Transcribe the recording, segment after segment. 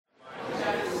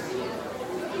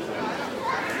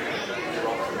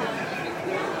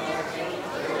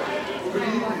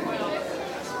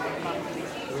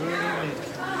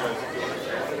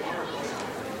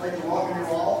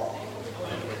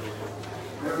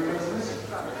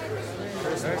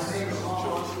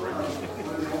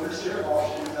here,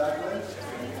 Washington, Zachary,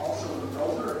 and also the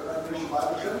elder at Reformation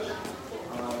Bible Church.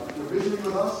 If you're visiting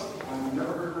with us and you've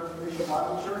never heard of Reformation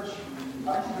Bible Church, we've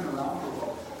actually been around for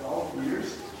about 12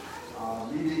 years,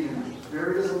 meeting in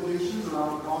various locations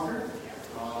around Concord,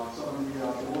 some of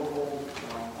the local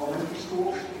elementary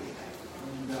schools.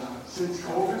 And since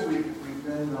COVID, we've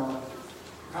been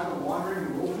kind of wandering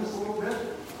the wilderness a little bit.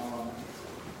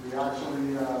 We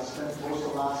actually spent most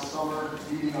of last summer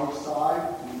meeting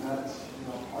outside. We met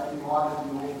parking lot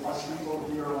at the old bus depot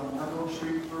here on Emerald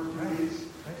Street for a few days.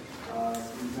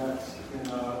 We met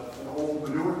in an old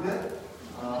manure pit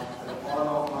at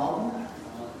Bottom Mountain.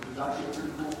 It was actually a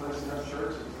pretty cool place to have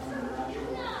church. It was kind of a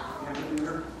natural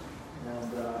amphitheater.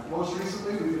 And most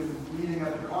recently, we've been meeting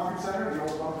at the Concord Center, the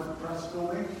old Lumber Press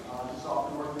building, just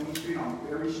off North Main Street on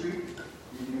Berry Street.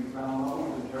 Meeting in ground level.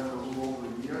 We've been there for a little over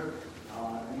a year.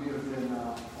 And we have been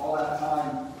all that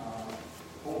time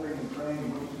hoping and praying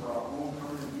and looking for our own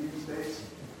permanent meeting space.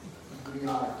 We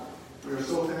are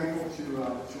so thankful to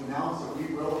announce that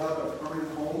we will have a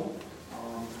permanent home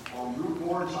on Route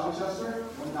 4 in Chichester,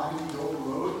 190 Dover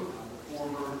Road, the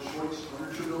former Choice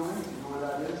Furniture Building. You know where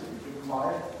that is? If you can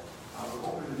buy it. We're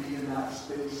hoping to be in that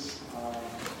space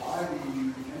by the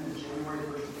end of January,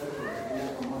 1st of February,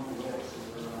 a month away.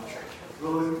 So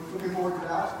we're really looking forward to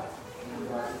that. And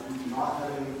if we do not have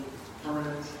a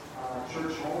permanent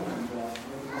church home, and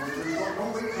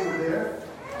don't wait till we're there.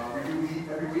 We do meet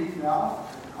every week now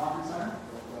at the Conference Center.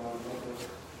 But we'd love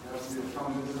to ask you to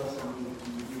come and visit us when we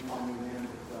do find a land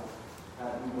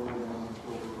at New Building on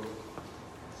Dover Road.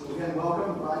 So again,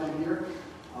 welcome. Glad you're here.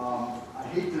 I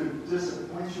hate to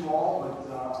disappoint you all,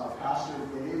 but our pastor,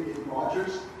 Dave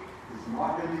Rogers, is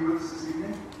not going to be with us this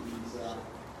evening.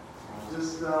 He's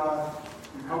just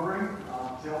recovering,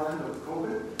 tail end of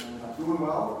COVID, and doing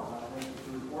well. Thank you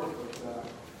for the report, but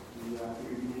we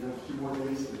figured we need a few more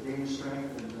days to gain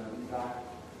strength and be back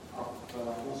up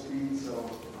full speed. So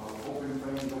we're hoping and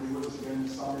praying he'll be with us again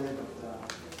Sunday,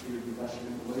 but we would be best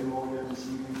to lay low again this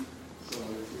evening. So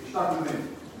we're stuck with me,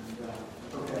 and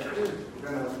it's okay.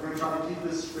 We're going to try to keep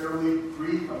this fairly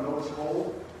brief. I know it's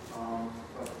cold,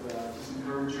 but just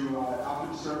encourage you after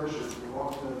the service, you're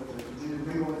welcome to continue to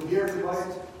mingle in here if you'd like.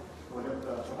 We'll have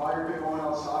the fire pit going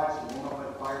outside, so you won't have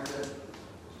that fire pit.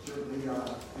 Certainly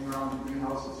hang around the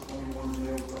greenhouse. It's plenty of warm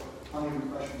day. We've got plenty of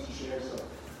refreshments to share. So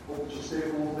hope that you stay a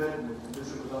little bit and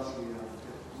visit with us. We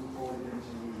look forward to getting to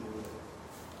meet you.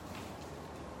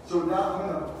 So with that, I'm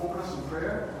going to open us in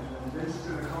prayer, and Vince is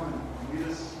going to come and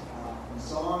lead us in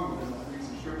song. We're going to read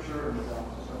some scripture and just have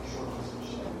a short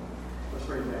discussion. Let's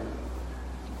pray together.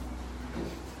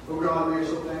 Oh God, we are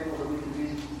so thankful that we can be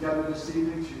together this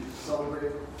evening to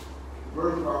celebrate the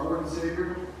birth of our Lord and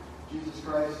Savior, Jesus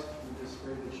Christ. We just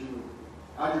pray that you would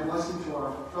add your blessing to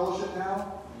our fellowship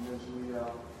now, and as we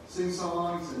sing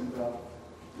songs and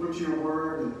look to your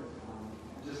word and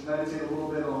just meditate a little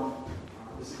bit on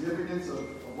the significance of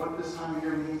what this time of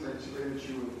year means. I just pray that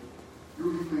you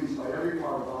would be pleased by every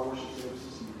part of our worship service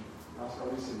this evening. Ask all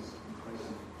these things in Christ's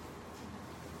name.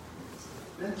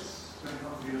 Vince, going to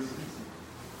help lead us in this evening.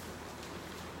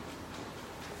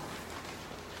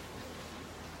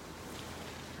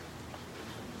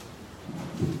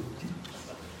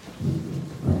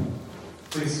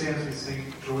 Please stand as we sing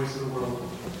Joys of the World.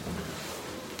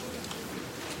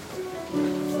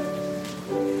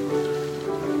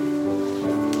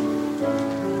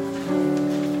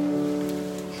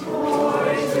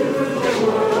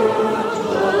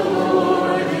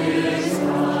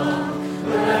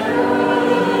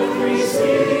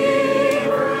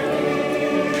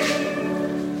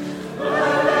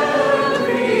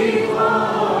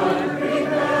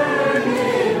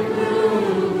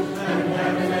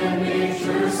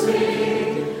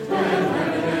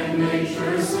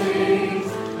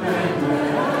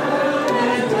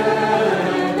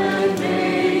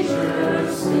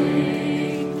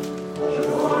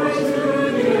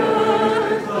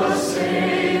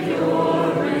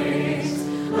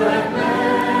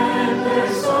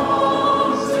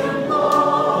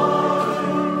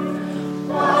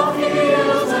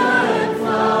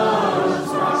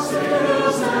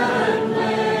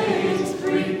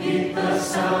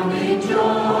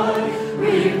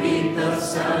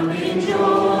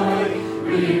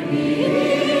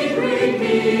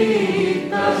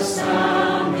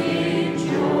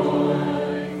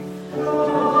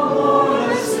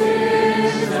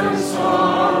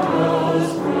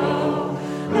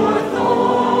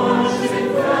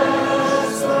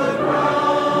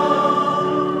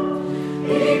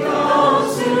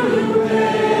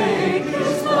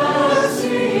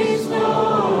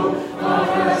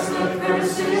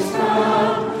 Is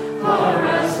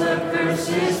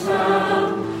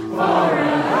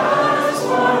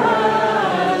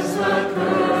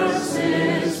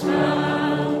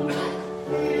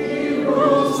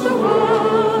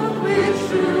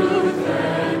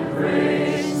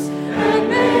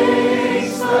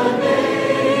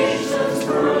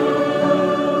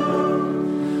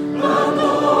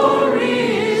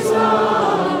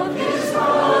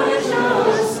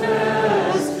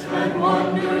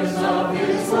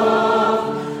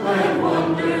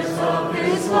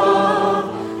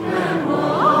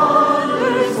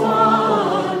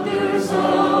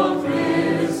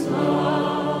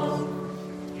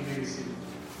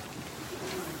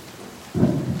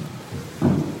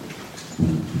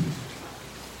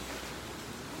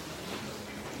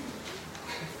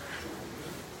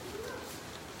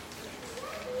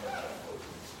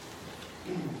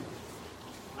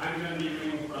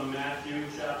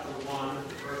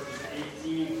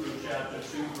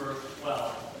chapter 2, verse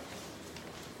 12.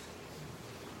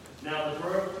 Now the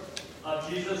birth of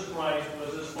Jesus Christ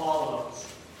was as follows.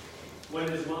 When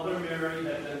his mother Mary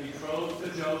had been betrothed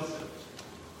to Joseph,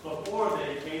 before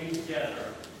they came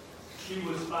together, she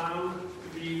was found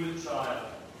to be with child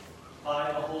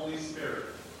by the Holy Spirit.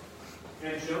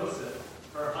 And Joseph,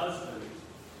 her husband,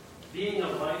 being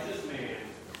a righteous man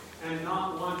and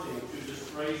not wanting to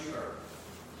disgrace her,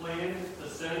 planned to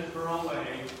send her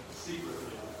away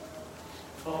secretly.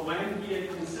 But when he had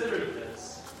considered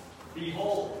this,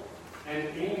 behold, an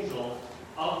angel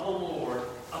of the Lord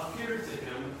appeared to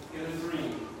him in a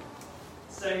dream,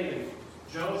 saying,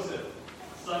 Joseph,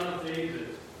 son of David,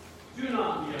 do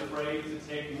not be afraid to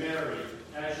take Mary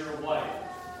as your wife,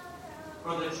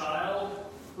 for the child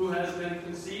who has been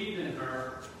conceived in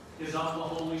her is of the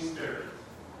Holy Spirit.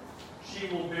 She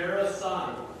will bear a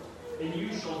son, and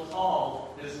you shall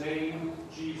call his name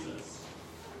Jesus,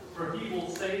 for he will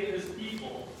save his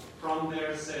people from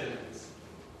their sins.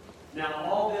 Now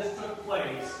all this took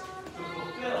place to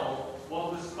fulfill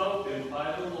what was spoken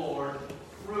by the Lord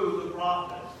through the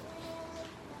prophet.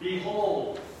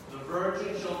 Behold, the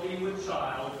virgin shall be with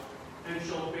child, and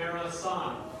shall bear a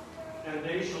son, and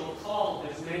they shall call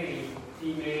his name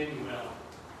Emmanuel,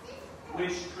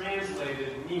 which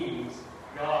translated means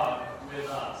God with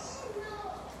us.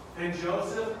 And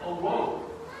Joseph awoke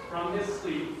from his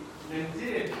sleep, and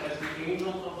did as the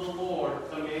angel of the Lord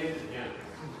commanded him,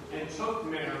 and took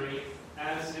Mary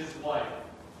as his wife,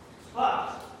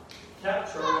 but kept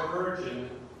her a virgin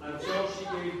until she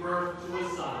gave birth to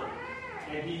a son,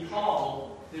 and he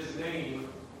called his name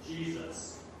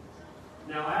Jesus.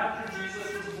 Now after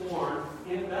Jesus was born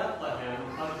in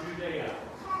Bethlehem of Judea,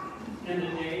 in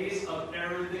the days of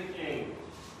Herod the king,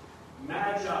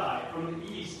 Magi from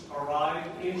the east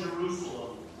arrived in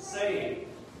Jerusalem, saying,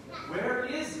 Where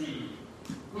is he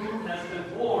who has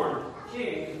been born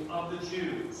King of the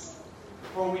Jews?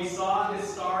 For we saw his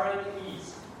star in the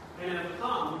east, and have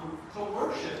come to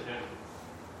worship him.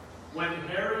 When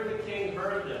Herod the king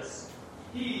heard this,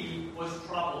 he was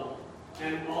troubled,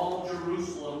 and all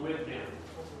Jerusalem with him.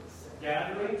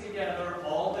 Gathering together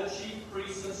all the chief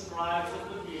priests and scribes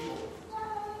of the people,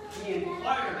 he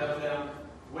inquired of them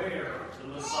where the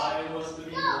Messiah was to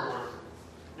be born.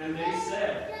 And they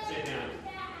said to him,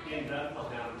 In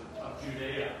Bethlehem of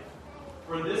Judea.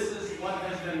 For this is what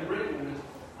has been written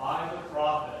by the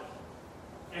prophet.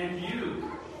 And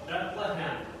you,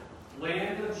 Bethlehem,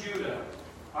 land of Judah,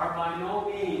 are by no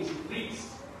means least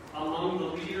among the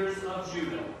leaders of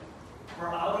Judah. For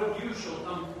out of you shall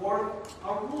come forth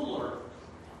a ruler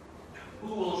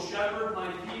who will shepherd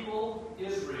my people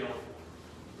Israel.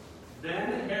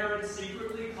 Then Herod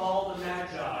secretly called the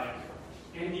Magi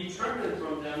and determined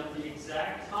from them the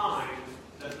exact time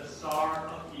that the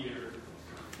star appeared.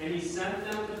 And he sent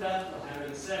them to Bethlehem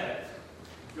and said,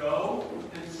 Go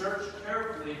and search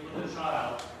carefully for the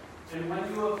child, and when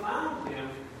you have found him,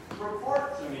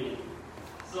 report to me,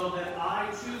 so that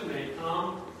I too may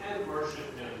come and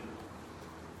worship him.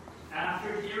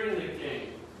 After hearing the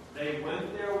king, they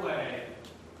went their way,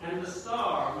 and the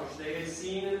star which they had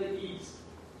seen in the east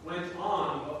went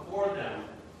on before them,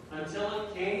 until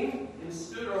it came and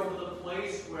stood over the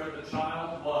place where the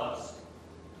child was.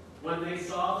 When they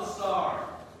saw the star,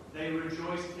 they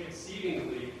rejoiced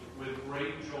exceedingly with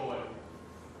great joy.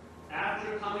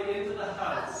 After coming into the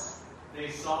house, they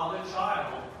saw the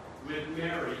child with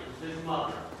Mary, his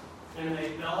mother, and they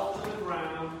fell to the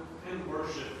ground and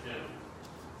worshipped him.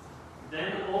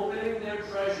 Then opening their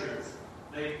treasures,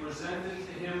 they presented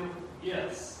to him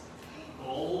gifts,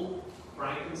 gold,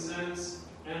 frankincense,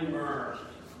 and myrrh.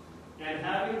 And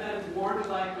having been warned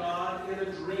by God in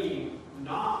a dream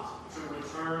not to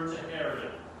return to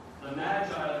Herod, the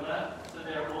Magi left to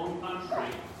their own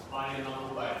country by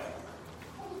another way.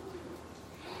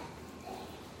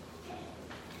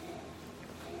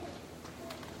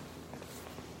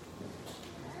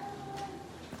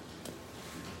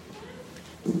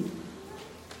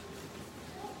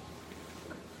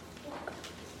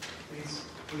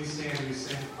 Please stand as we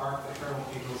sing Hark the Herald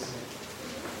Angels Sing.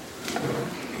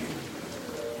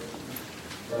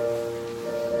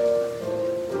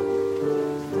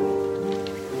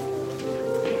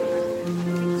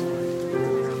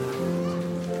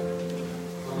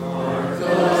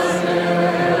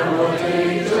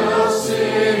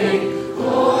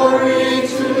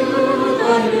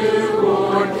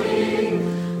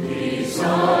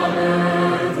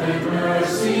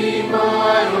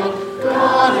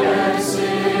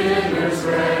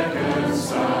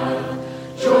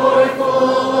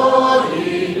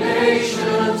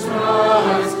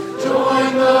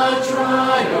 Join the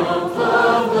triumph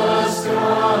of the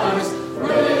skies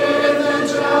with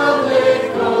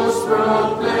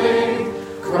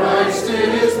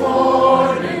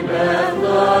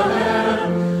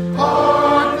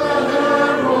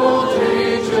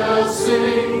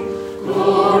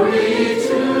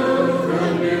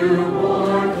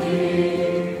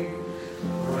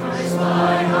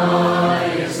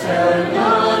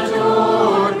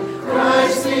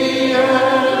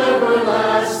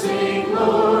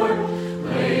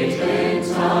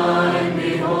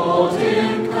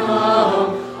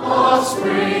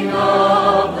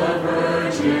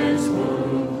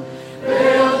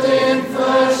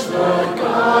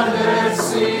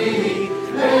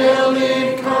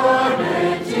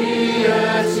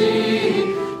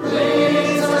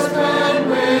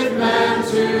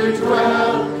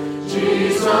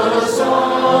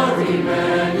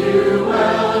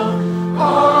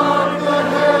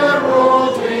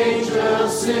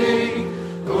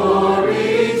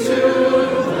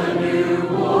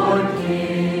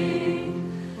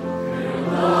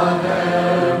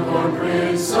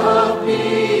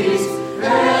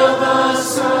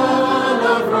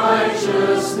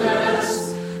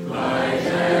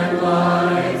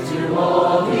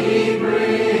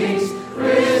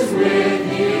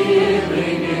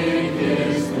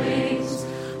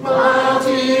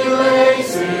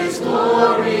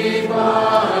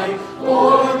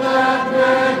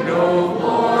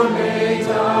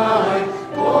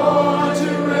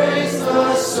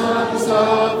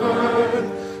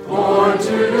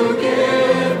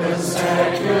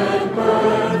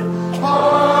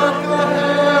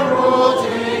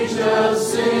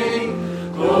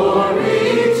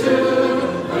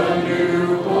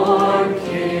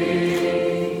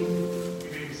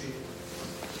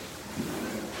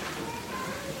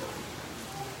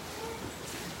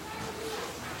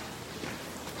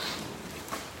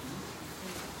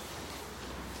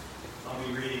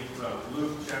from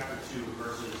Luke chapter 2,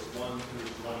 verses 1 through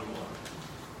 21.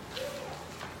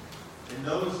 In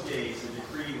those days, a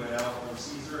decree went out from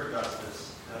Caesar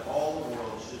Augustus that all the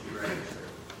world should be registered.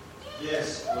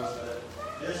 This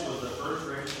was the first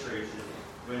registration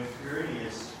when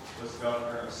Quirinius was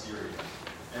governor of Syria.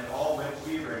 And all went to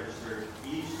be registered,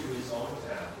 each to his own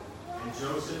town. And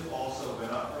Joseph also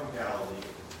went up from Galilee,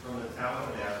 from the town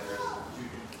of Nazareth to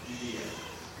Judea,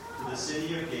 to the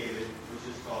city of David, which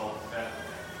is called Bethlehem,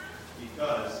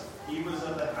 because he was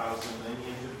of the house and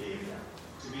lineage of David,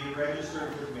 to be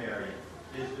registered with Mary,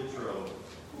 his betrothed,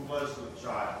 who was with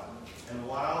child. And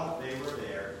while they were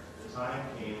there, the time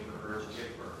came for her to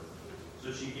give birth.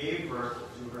 So she gave birth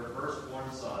to her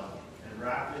firstborn son, and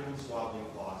wrapped him in swaddling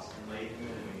cloths, and laid him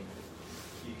in a manger,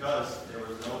 because there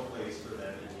was no place for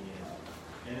them in the inn.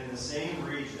 And in the same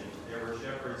region there were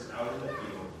shepherds out in the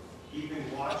field,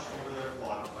 keeping watch over their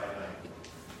flock by night.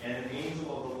 And an angel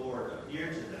of the Lord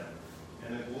appeared to them,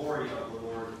 and the glory of the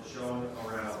Lord shone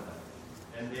around them,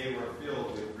 and they were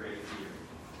filled with great fear.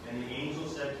 And the angel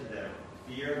said to them,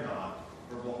 Fear not,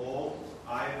 for behold,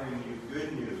 I bring you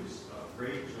good news of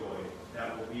great joy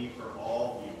that will be for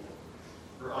all people.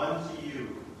 For unto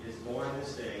you is born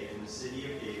this day in the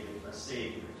city of David a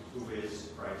Savior, who is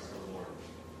Christ the Lord.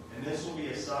 And this will be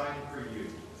a sign for you.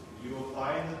 You will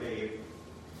find the babe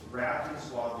wrapped in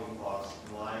swaddling cloths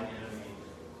and lying in a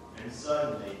manger. And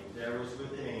suddenly there was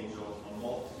with an angel a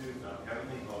multitude of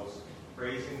heavenly hosts,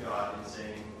 praising God and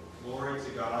saying, Glory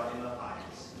to God in the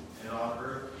highest, and on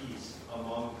earth peace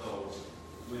among those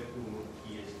with whom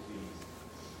he is pleased.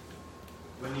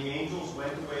 When the angels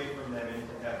went away from them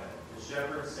into heaven, the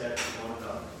shepherds said to one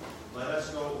another, Let us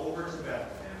go over to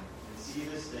Bethlehem and see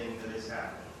this thing that has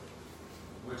happened,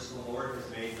 which the Lord has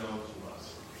made known to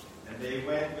us. And they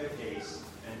went with haste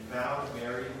and found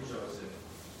Mary and Joseph,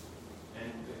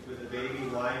 and with the baby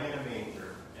lying in a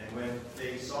manger. And when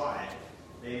they saw it,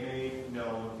 they made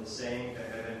known the saying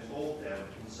that had been told them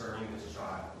concerning this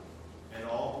child. And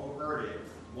all who heard it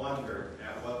wondered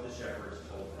at what the shepherds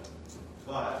told them.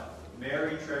 But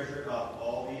Mary treasured up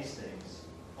all these things,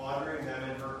 pondering them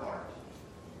in her heart.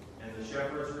 And the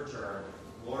shepherds returned,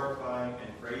 glorifying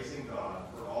and praising God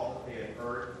for all that they had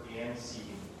heard and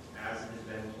seen, as it had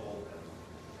been told them.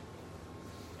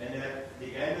 And at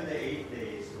the end of the 8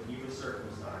 days, when he was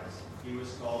circumcised, he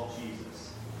was called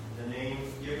Jesus, the name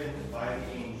given by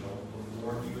the angel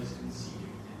before he was conceived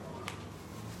in body.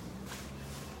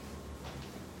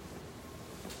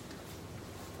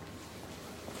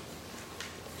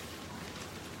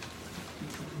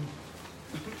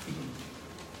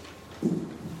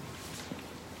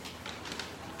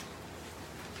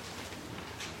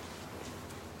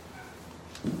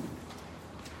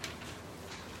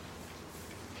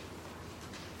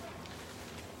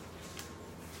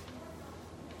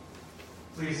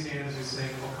 Please stand as we sing,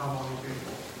 O Come All Ye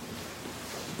Faithful.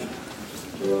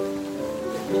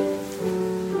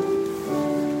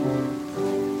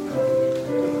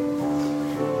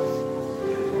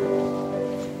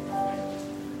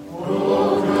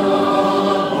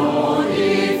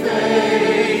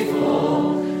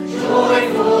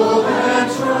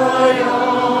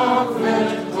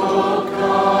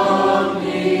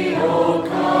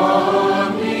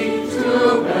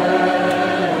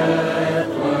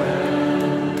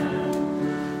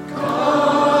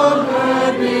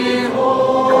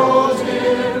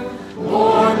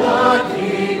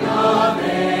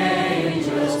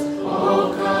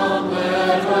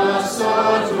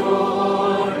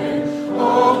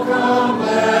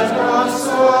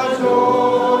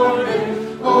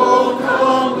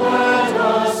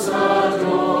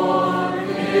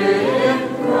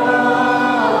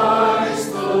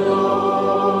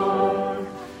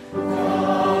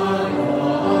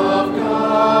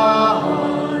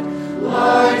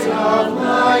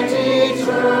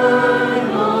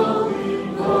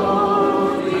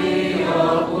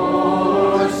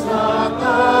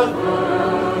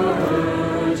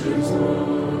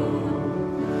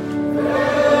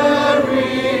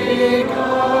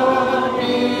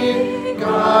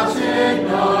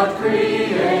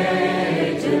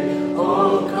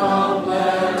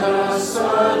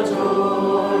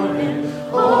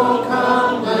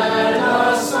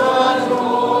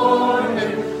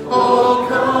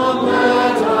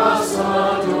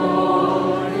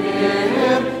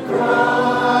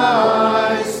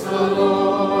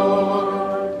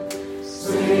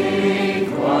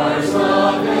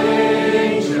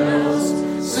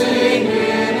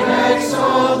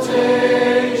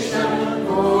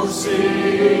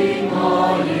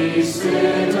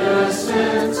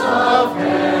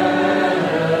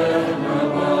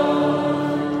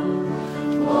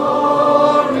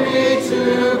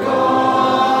 To God.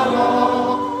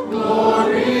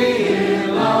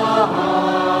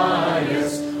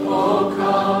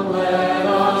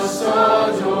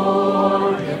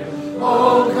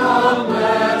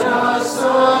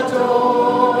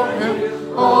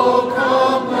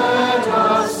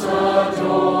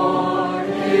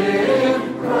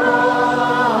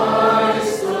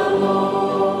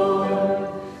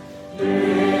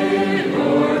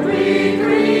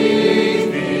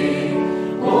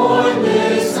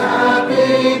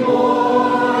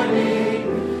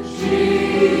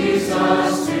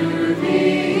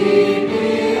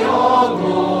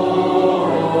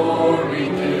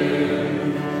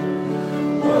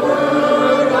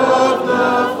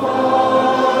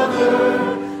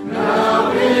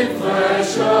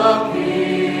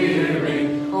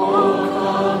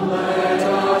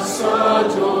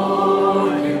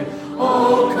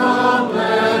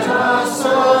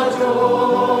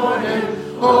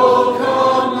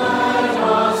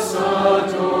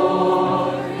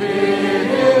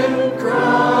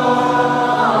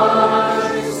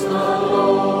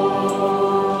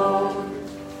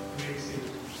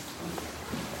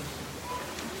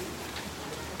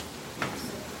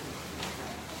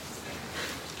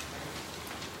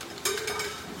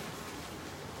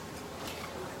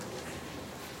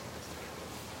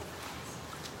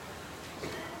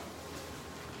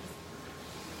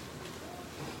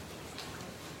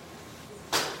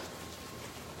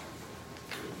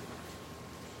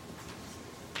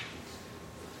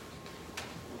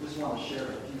 just want to share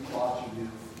a few thoughts with you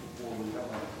before we have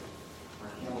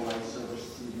our candlelight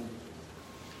service this evening.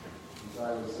 As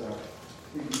I was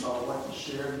thinking about what to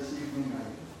share this evening, I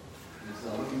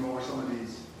was looking over some of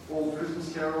these old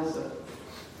Christmas carols that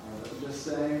we just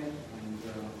sang, and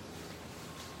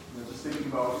just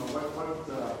thinking about what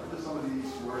do some of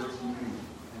these words mean.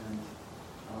 And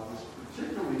I was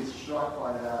particularly struck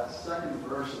by that second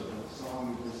verse of the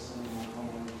song we just sang, "O Come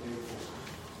All Ye Faithful,"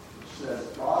 which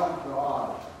says, "God of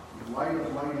God, light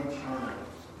of light eternal,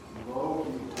 lo,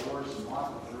 he bore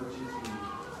not the virgin's womb.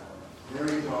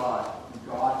 Very God,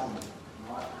 begotten,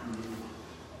 not created."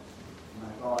 And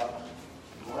I thought,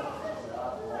 what does that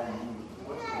all mean?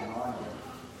 What's going on here?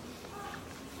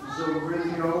 And so we're ready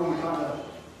to go. We kind of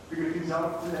figured things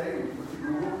out today with the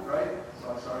Google, right?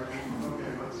 So I started thinking,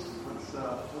 okay, what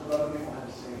other people have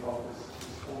to say about this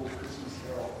old Christmas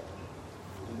carol?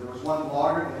 And there was one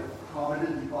blogger that commented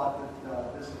and thought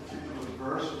that this particular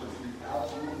verse was the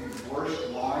absolutely worst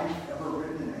line ever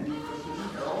written in any Christmas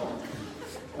carol.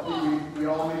 And I think we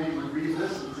all maybe would read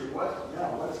this and say,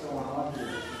 what's going on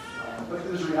here? But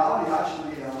there's reality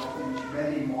actually in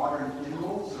many modern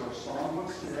hymnals or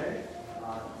songbooks today.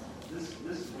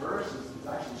 This verse is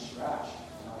actually scratched.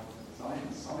 It's not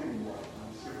even sung anymore.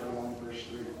 I'm skipped right along verse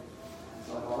 3.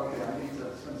 So I thought, okay, I need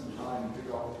to spend some time and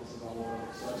figure out what this is all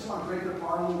about. So I just want to break it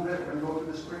apart a little bit. We're going to go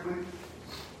through this quickly.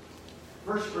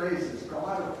 First phrase is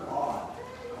God of God.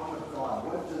 God of God.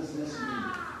 What does this mean?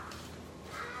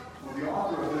 Well, the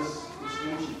author of this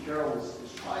ancient carol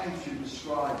is trying to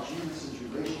describe Jesus'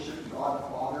 relationship to God the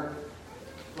Father,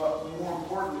 but more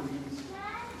importantly, he's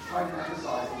trying to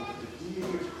emphasize the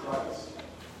deity of Christ.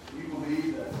 We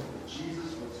believe that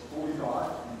Jesus was fully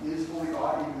God and is fully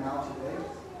God even now today.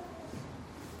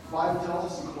 The Bible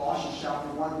tells us in Colossians chapter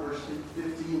 1, verse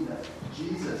 15, that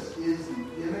Jesus is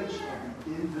the image of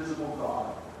the invisible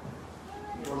God.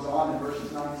 It goes on in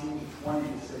verses 19 to 20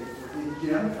 to say, "For in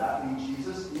him," that being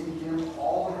Jesus, "in him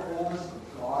all the fullness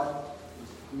of God is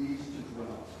pleased to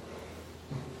dwell."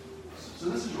 So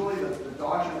this is really the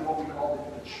doctrine of what we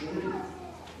call the Trinity.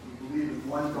 We believe in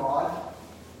one God,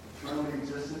 eternally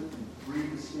existent in three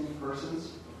distinct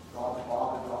persons: God the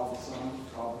Father, God the Son,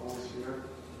 God the Holy Spirit.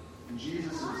 And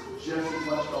Jesus is just as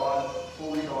much God,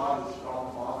 fully God, as God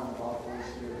the Father and God the Holy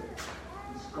Spirit.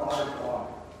 He's God of God.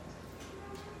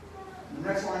 The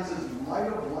next line says, "Light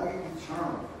of light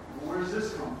eternal." Well, where does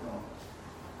this come from?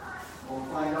 Well,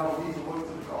 we'll find out. We need to look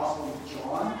to the Gospel of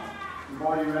John. We've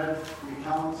already read the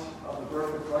account of the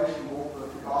birth of Christ from both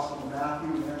the Gospel of Matthew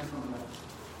and then from the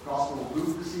Gospel of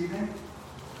Luke this evening.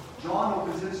 John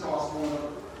opens his Gospel in a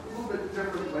little bit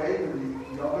different way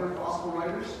than the other Gospel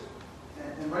writers.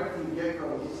 And right from the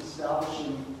get-go, he's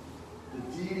establishing the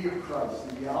deity of Christ,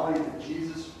 the reality that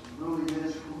Jesus really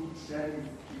is who he said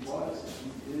he was.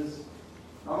 He is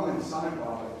not only the Son of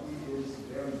God, but he is the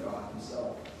very God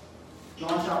himself.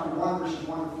 John chapter 1, verses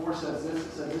 1 to 4 says this.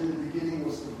 It says, "In the beginning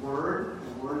was the Word."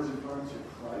 The Word is referring to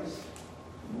Christ.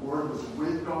 The Word was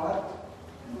with God,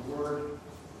 and the Word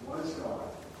was God.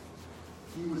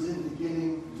 He was in the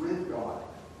beginning with God,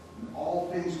 and all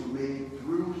things were made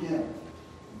through him.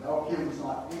 Without him was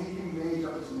not anything made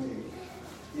that was made.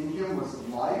 In him was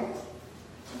light,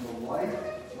 and the light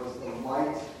was the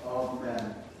light of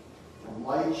men. The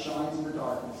light shines in the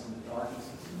darkness, and the darkness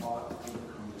is not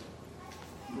overcome it.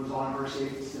 He goes on in verse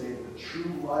 8 to say, "The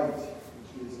true light,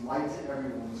 which gives light to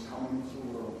everyone, is coming into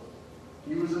the world.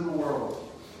 He was in the world,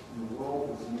 and the world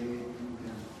was made through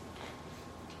him."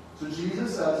 So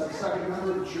Jesus, as the second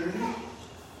member of the Trinity,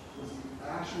 was the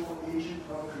actual agent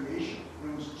of creation.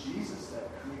 It was Jesus that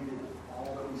created all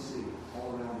that we see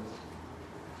all around us.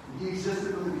 And he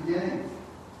existed from the beginning,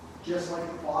 just like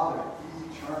the Father.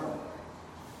 He's eternal.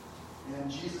 And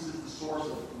Jesus is the source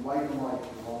of light and life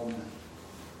for all men.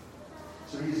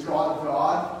 So he's God of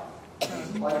God.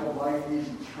 He's light of life. He's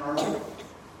eternal.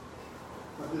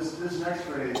 But this next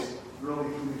phrase really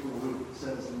threw me for a loop. It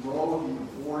says, "Lo, he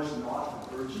abhors not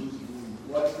the virgin's womb."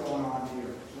 What's going on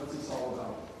here? What's this all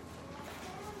about?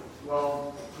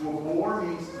 Well, to abhor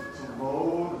means to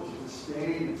loathe, to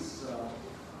disdain. It's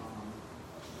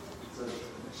an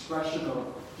expression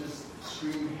of just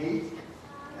extreme hate.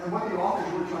 And what the author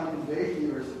is really trying to convey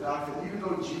here is the fact that even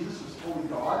though Jesus was fully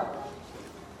God,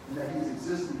 and that he's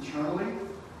existed eternally,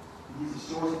 and he's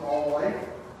the source of all life,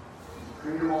 he's the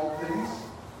creator of all things,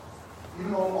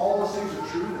 even though all those things are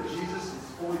true, that Jesus is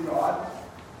fully God,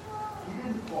 he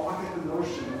didn't balk at the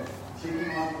notion of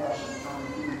taking on flesh and becoming a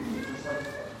human being, just like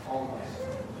all of us.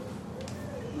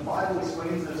 And the Bible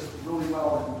explains this really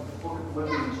well in the book of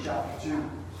Philippians chapter 2,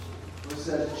 where it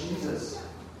says, "Jesus,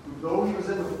 who though he was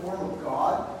in the form of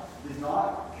God, did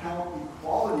not count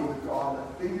equality with God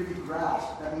a thing to be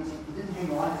grasped. That means he didn't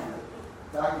hang on to it.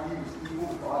 The fact that he was equal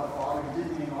to God the Father, he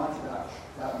didn't hang on to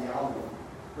that reality.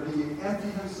 But he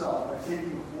emptied himself by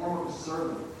taking the form of a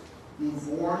servant, being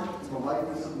born in the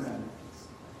likeness of men.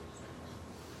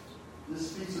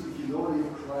 This speaks of the humility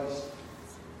of Christ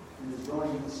and his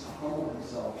willingness to humble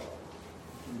himself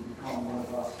and to become one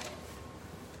of us.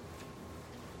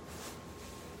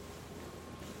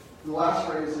 The last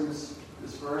phrase in this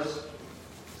verse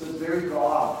says, very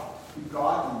God,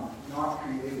 begotten, not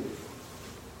created.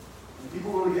 And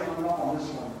people really get hung up on this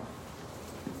one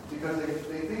because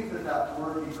they think that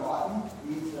word begotten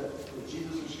means that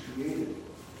Jesus was created.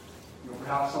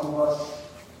 Perhaps some of us,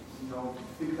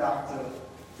 think back to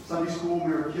Sunday school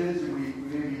when we were kids and we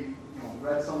maybe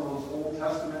read some of those Old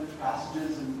Testament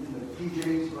passages in the King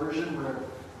James Version where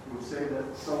it would say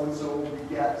that so-and-so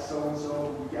beget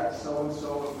so-and-so beget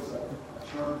so-and-so. It was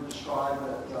a term to describe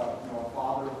that a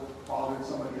father fathered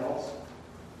somebody else.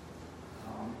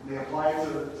 They apply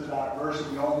it to that verse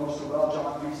that we all know so well,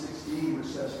 John 3:16, which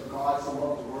says, for God so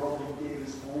loved the world that he gave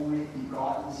his only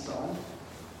begotten Son.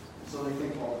 And so they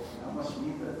think, well, that must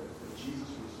mean that Jesus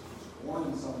was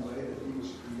born in some way, that he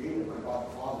was created by God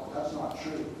the Father. That's not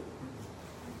true.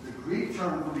 The Greek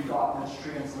term for begotten that's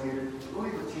translated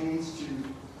really pertains to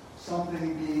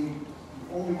something being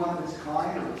only one of its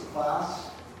kind or its class,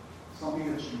 something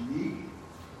that's unique.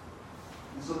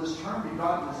 And so this term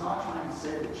begotten is not trying to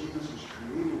say that Jesus was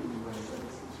created in a way, but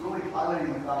it's really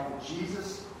highlighting the fact that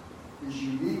Jesus is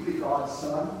uniquely God's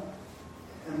Son,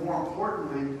 and more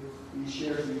importantly, he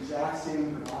shares the exact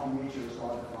same divine nature as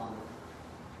God the Father.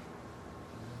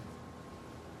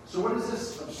 So what is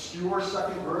this obscure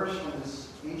second verse from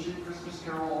this ancient Christmas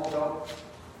carol all about?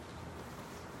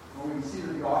 Well, we can see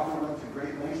that the author went to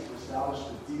great lengths to establish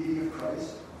the deity of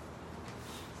Christ.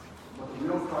 But the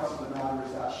real crux of the matter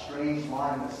is that strange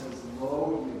line that says,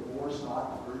 lo, he abhors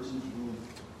not the virgin's womb.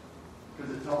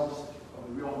 Because it tells us of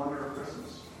the real wonder of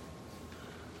Christmas.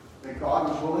 That God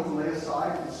was willing to lay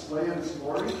aside the display of his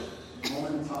glory in a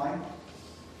moment in time,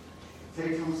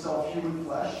 take to himself human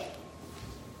flesh,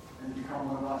 and become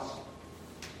one of us.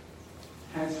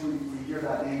 Hence we hear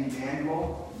that name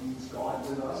Emmanuel. It means God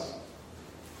with us.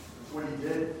 That's what he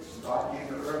did. God came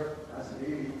to earth as a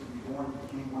baby to be born and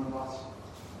became one of us.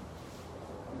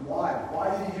 And why?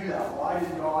 Why did he do that? Why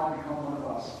did God become one of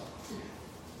us?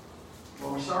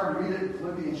 Well, we started to read it in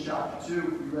Philippians chapter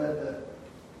 2. We read that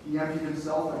he emptied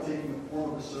himself by taking the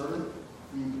form of a servant,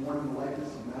 being born in the likeness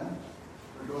of men.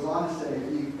 It goes on to say,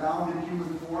 being found in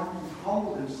human form, he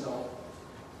humbled himself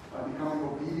by becoming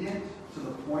obedient to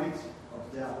the point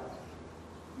of death,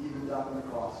 even death on the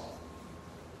cross.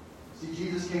 See,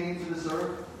 Jesus came to this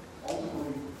earth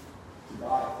ultimately to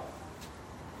die.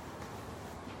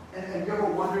 And have you ever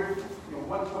wondered,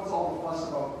 what's all the fuss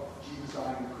about Jesus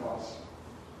dying on the cross?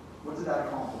 What did that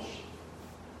accomplish?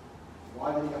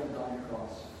 Why did he have to die on the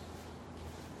cross?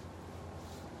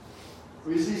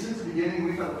 Well, you see, since the beginning,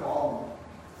 we've had a problem.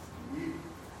 We've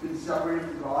been separated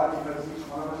from God because each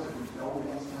one of us have rebelled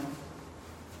against him.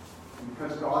 And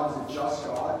because God is a just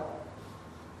God,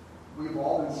 we've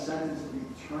all been sentenced to be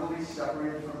eternally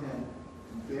separated from him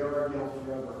and bear our guilt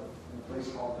forever in a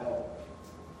place called hell.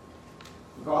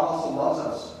 But God also loves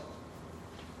us,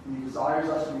 and he desires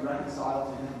us to be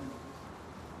reconciled to him.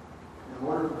 In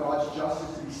order for God's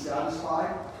justice to be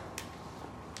satisfied,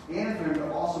 and for him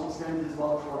to also extend his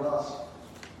love toward us,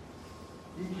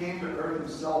 he came to earth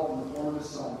himself in the form of his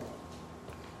Son.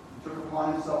 He took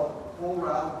upon himself the full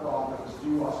wrath of God that was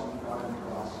due us when he died on the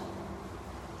cross.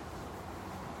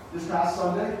 This past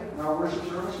Sunday, in our worship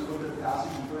service, we looked at the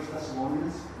passage in 1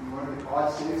 Thessalonians. We learned that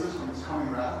God saves us from his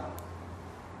coming wrath.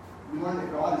 We learned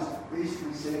that God is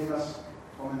basically saving us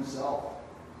from himself.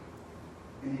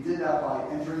 And he did that by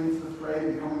entering into the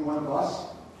fray, becoming one of us,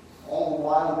 all the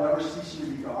while never ceasing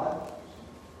to be God.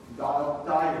 God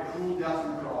died a cruel death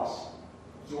on the cross,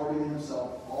 absorbing in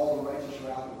himself all the righteous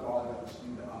wrath of God that was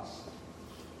due to us.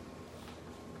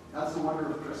 That's the wonder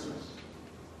of Christmas.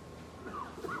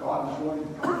 God was willing to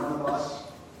become one of us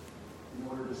in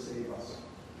order to save us.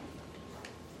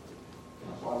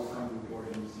 That's why we come to adore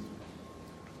him this evening.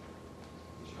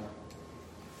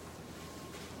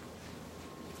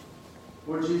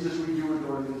 Lord Jesus, we do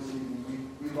adore you this evening.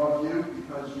 We love you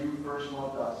because you first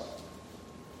loved us.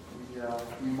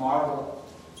 We marvel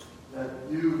that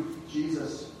you,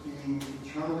 Jesus, being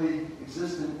eternally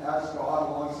existent as God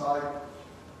alongside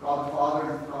God the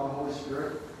Father and God the Holy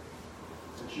Spirit,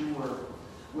 that you were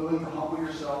willing to humble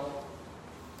yourself,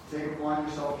 take upon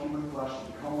yourself human flesh,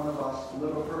 to become one of us, to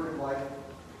live a perfect life,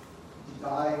 to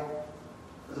die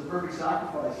as a perfect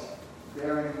sacrifice,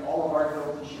 bearing all of our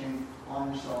guilt and shame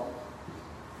on yourself.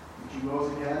 You that you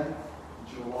rose again,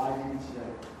 that you're alive even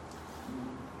today.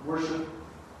 You worship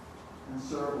and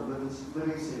serve a living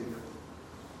Savior.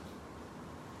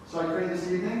 So I pray this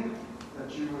evening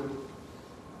that you would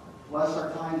bless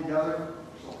our time together.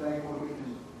 So thankful that we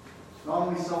can not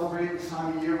only celebrate this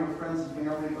time of year with friends and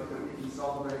family, but that we can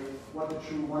celebrate what the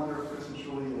true wonder of Christmas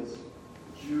really is.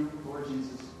 That you, Lord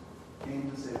Jesus,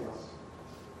 came to save us.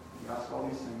 We ask all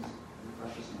these things in your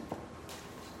precious name.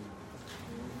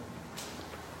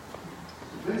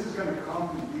 Vince is going to come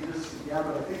and lead us again,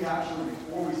 but I think actually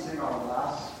before we sing our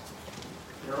last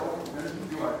carol, we're going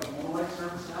to do our candlelight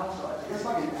service now. So I guess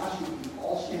I can ask you if you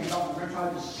all stand up. We're going to try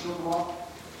to just circle up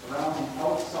around the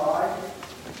outside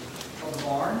of the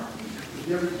barn. If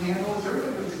you have a candle, is there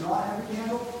anybody who does not have a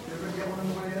candle? Everybody get one on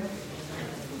the way in?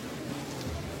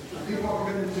 I think what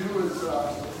we're going to do is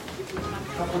a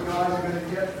couple of guys are going to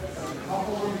get a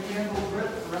couple of the candles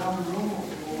lit around the room.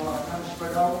 We'll kind of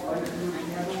spread out, light a few of the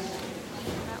candles.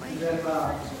 And then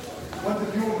once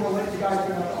the fuel go lit, you guys are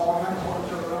going to all kind of hold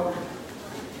each other out to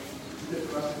get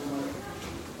the rest of the light.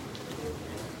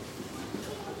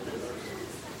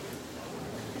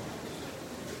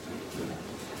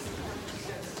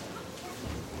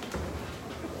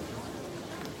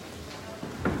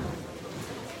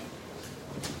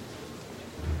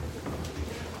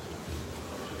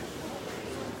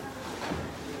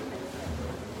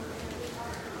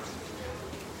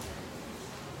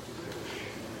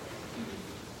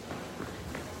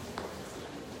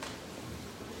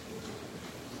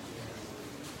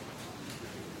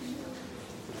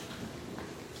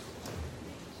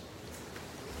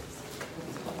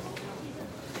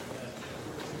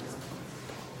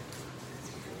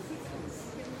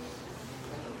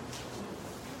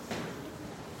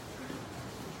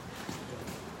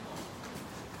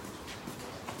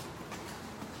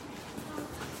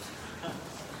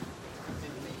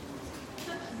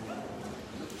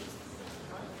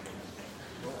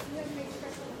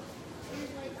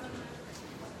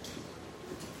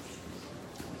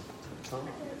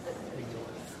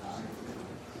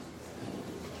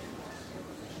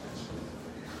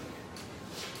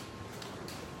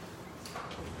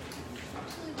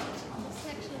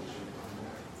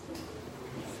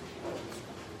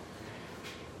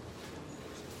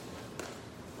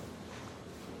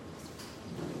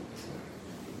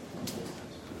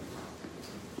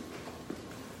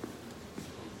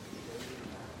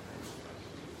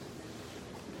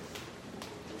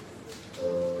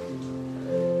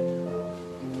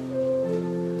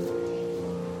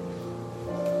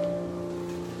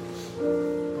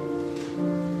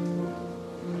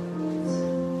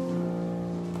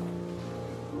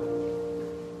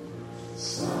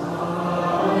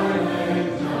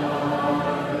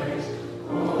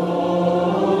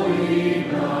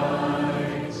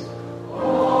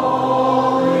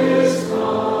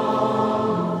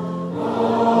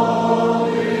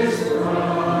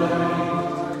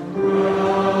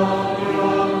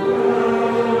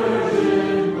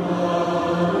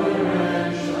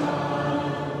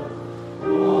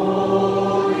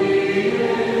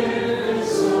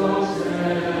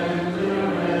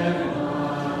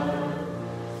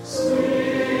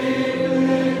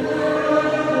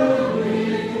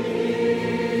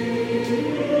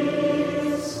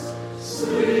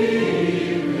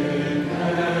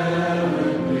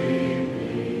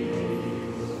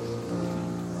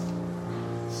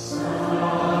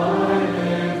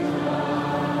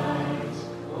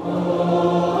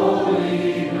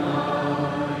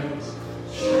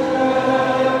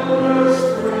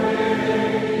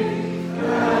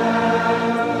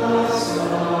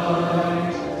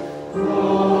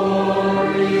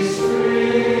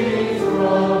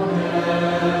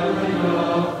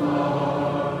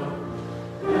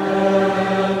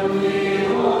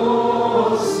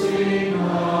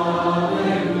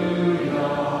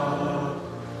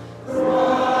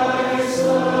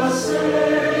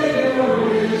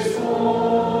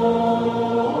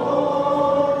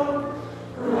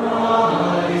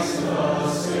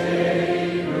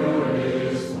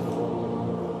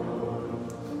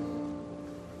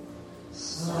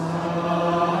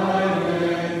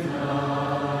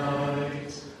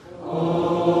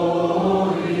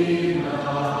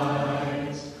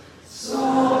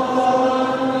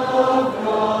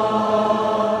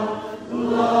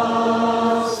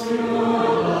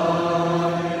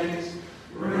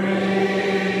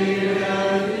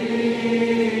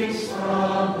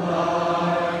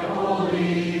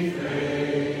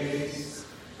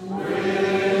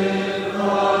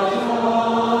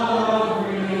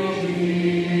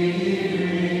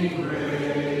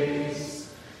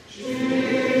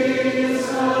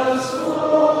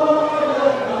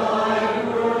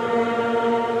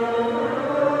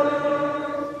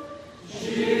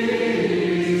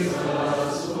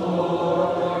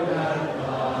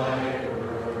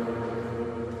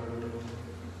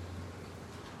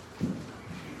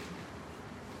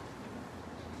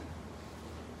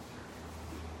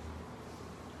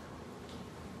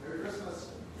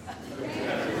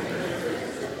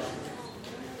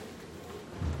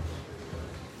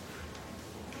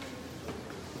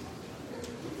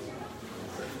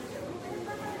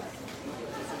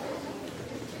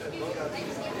 Look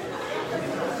up.